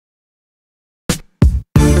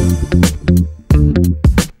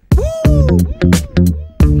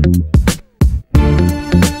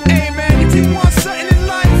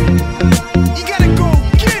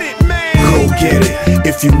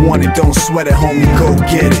If you want it, don't sweat it, homie, go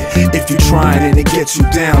get it. If you trying and it gets you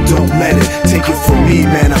down, don't let it. Take it from me,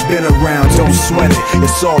 man, I've been around, don't sweat it.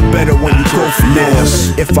 It's all better when you go for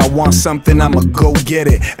yours. If I want something, I'ma go get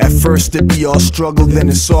it. At first it be all struggle, then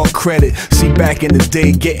it's all credit. See, back in the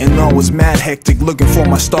day, getting on was mad hectic. Looking for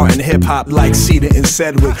my start in hip-hop like Cedar and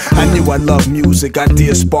Sedgwick. I knew I loved music,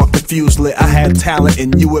 ideas sparked the fuse lit. I had talent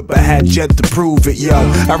and knew it, but had yet to prove it, yo.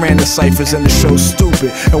 I ran the ciphers and the show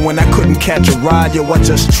stupid. And when I couldn't catch a ride, yo, I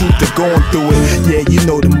just truth to going through it. Yeah, you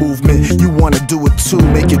know the movement, you wanna do it too.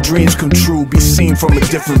 Make your dreams come true, be seen from a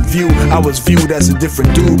different view. I was viewed as a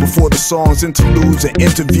different dude before the songs, interludes, and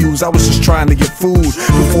interviews. I was just trying to get food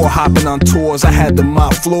before hopping on tours. I had to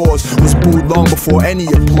mop floors, was booed long before any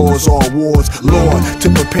applause or awards. Lord, to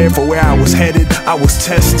prepare for where I was headed, I was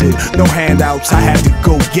tested. No handouts, I had to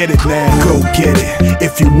go get it, man. Go get it.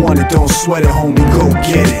 If you want it, don't sweat it, homie, go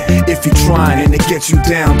get it. If you trying and it gets you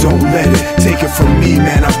down, don't let it. Take it from me,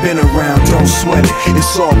 man, I've been around, don't sweat it.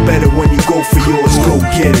 It's all better when you go for yours, go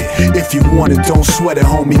get it. If you want it, don't sweat it,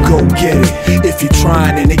 homie, go get it. If you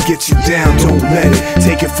trying and it gets you down, don't let it.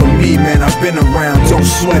 Take it from me, man, I've been around, don't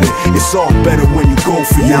sweat it. It's all better when you go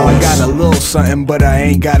for yours. Now I got a little something, but I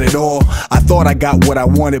ain't got it all. I thought I got what I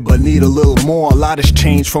wanted, but need a little more. A lot has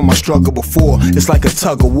changed from my struggle before. It's like a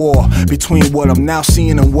tug of war between what I'm now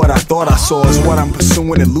seeing and what I thought I saw. Is what I'm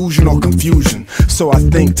pursuing, illusion or confusion? So I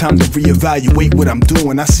think time to reevaluate what I'm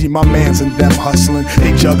doing. I see my mans and them hustling,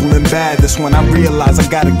 they juggling bad. That's when I realize I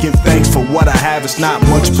gotta give thanks for what I have. It's not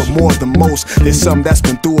much, but more than most. There's some that's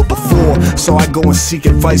been through it before, so I go and seek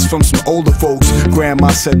advice from some older folks. Grandma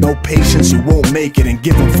said no patience, you won't make it. And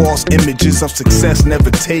giving false images of success,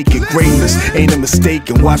 never take it. Greatness ain't a mistake,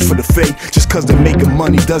 and watch for the fake. Just cause they're making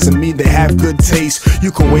money doesn't mean they have good taste.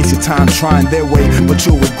 You can waste your time trying their way, but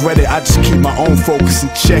you'll regret it. I just keep my own focus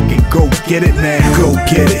and check it. Go get it, man, go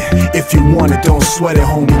get it. If you want it, don't sweat it,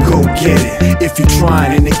 homie, go get it. If you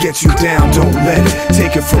trying and it gets you down, don't let it.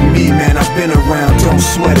 Take it from me, man, I've been around, don't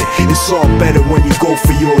sweat it. It's all better when you go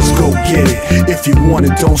for yours, go get it. If you want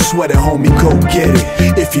it, don't sweat it, homie, go get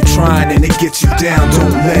it. If you trying and it gets you down,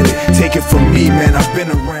 don't let it. Take it from me, man, I've been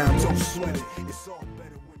around, don't sweat it.